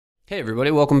Hey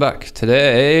everybody, welcome back.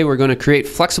 Today we're going to create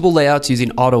flexible layouts using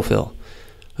autofill.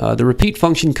 The repeat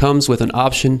function comes with an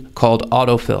option called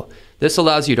autofill. This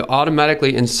allows you to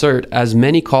automatically insert as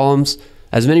many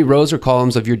rows or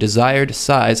columns of your desired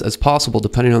size as possible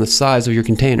depending on the size of your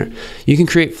container. You can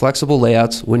create flexible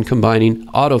layouts when combining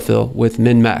autofill with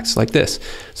min-max like this.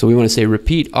 So we want to say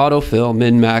repeat autofill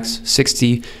min-max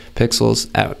 60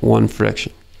 pixels at 1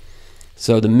 fraction.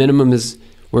 So the minimum is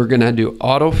we're going to do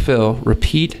autofill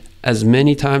repeat as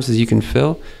many times as you can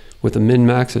fill with a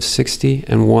min-max of 60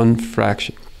 and 1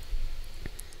 fraction.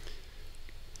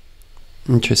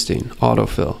 Interesting.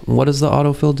 Autofill. And what does the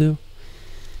autofill do?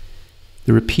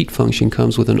 The repeat function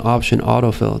comes with an option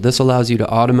autofill. This allows you to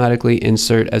automatically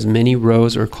insert as many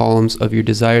rows or columns of your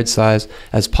desired size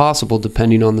as possible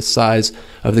depending on the size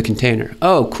of the container.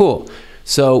 Oh, cool.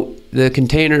 So the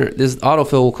container, this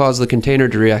autofill will cause the container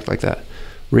to react like that.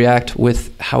 React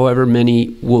with however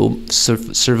many will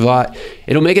survive.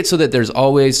 It'll make it so that there's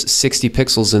always 60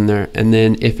 pixels in there, and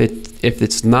then if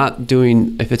it's not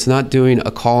doing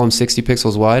a column 60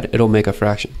 pixels wide, it'll make a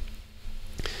fraction.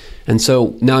 And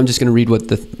so now I'm just going to read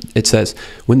what it says.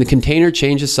 When the container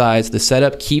changes size, the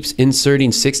setup keeps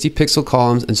inserting 60 pixel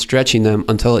columns and stretching them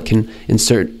until it can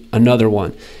insert another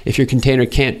one. If your container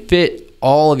can't fit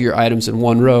all of your items in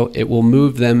one row, it will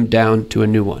move them down to a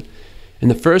new one. In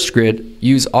the first grid,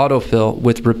 use autofill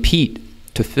with repeat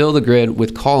to fill the grid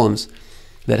with columns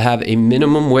that have a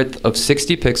minimum width of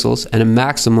 60 pixels and a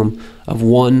maximum of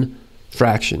 1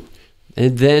 fraction.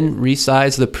 And then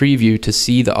resize the preview to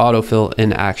see the autofill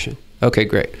in action. Okay,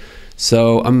 great.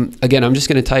 So again, I'm just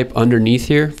going to type underneath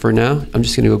here for now. I'm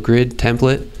just going to go grid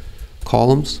template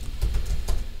columns.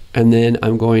 And then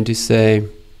I'm going to say,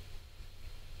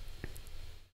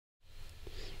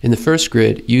 in the first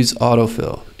grid, use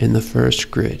autofill. In the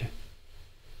first grid,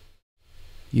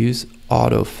 use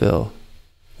autofill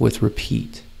with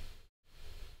repeat.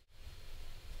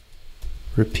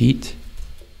 Repeat,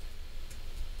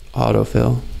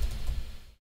 autofill,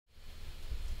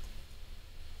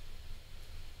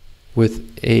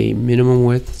 with a minimum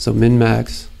width, so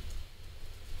min-max,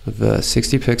 of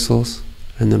 60 pixels,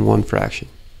 and then 1 fraction.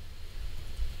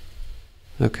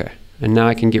 Okay, and now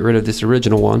I can get rid of this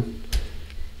original one.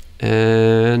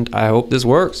 And I hope this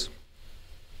works.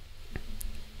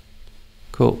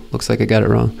 Cool, looks like I got it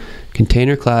wrong.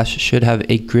 Container class should have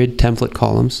a grid template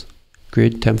columns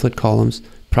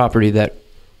property that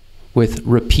with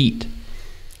repeat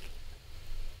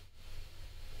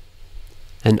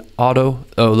and auto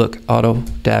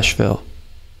dash fill.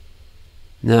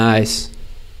 Nice.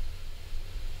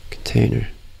 Container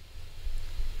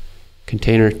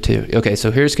 2. Okay,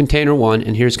 so here's container 1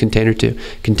 and here's container 2.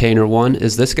 Container 1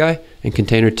 is this guy and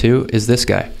container 2 is this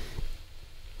guy.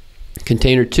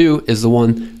 Container 2 is the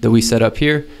one that we set up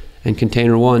here, and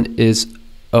container 1 is,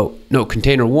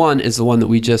 container 1 is the one that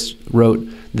we just wrote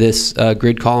this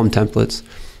grid column templates.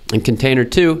 And container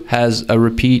 2 has a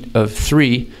repeat of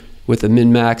 3 with a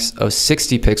min-max of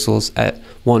 60 pixels at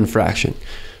 1 fraction.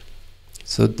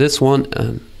 So this one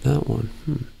and that one.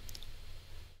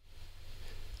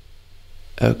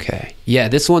 Okay, yeah,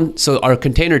 this one, so our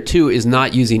container 2 is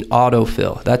not using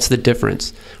autofill. That's the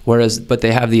difference. But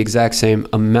they have the exact same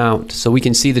amount. So we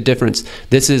can see the difference.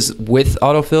 This is with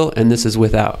autofill and this is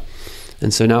without.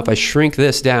 And so now if I shrink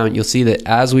this down, you'll see that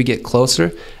as we get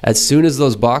closer, as soon as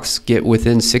those boxes get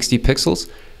within 60 pixels,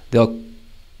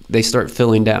 they start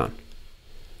filling down.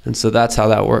 And so that's how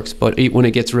that works. But when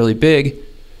it gets really big,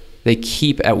 they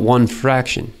keep at 1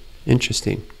 fraction.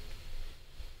 Interesting.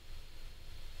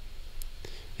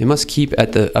 They must keep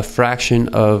at a fraction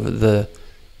of of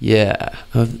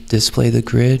display the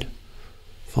grid,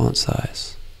 font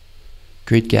size,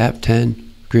 grid gap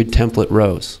 10, grid template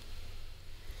rows.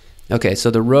 Okay, so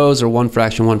the rows are 1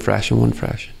 fraction, 1 fraction, 1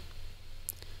 fraction.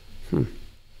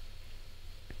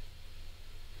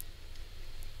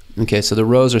 Okay, so the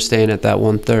rows are staying at that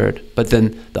 1/3, but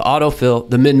then the autofill,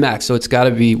 the min-max, so it's got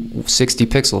to be 60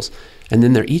 pixels, and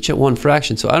then they're each at 1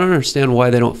 fraction. So I don't understand why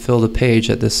they don't fill the page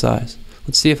at this size.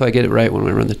 Let's see if I get it right when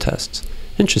we run the tests.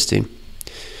 Interesting.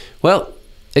 Well,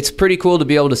 it's pretty cool to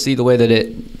be able to see the way that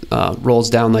it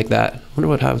rolls down like that. I wonder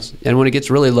what happens. And when it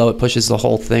gets really low, it pushes the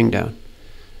whole thing down.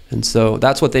 And so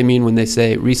that's what they mean when they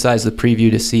say resize the preview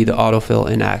to see the autofill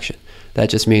in action. That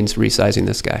just means resizing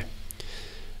this guy.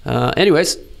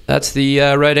 Anyways, that's the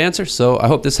right answer. So I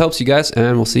hope this helps you guys,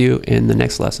 and we'll see you in the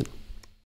next lesson.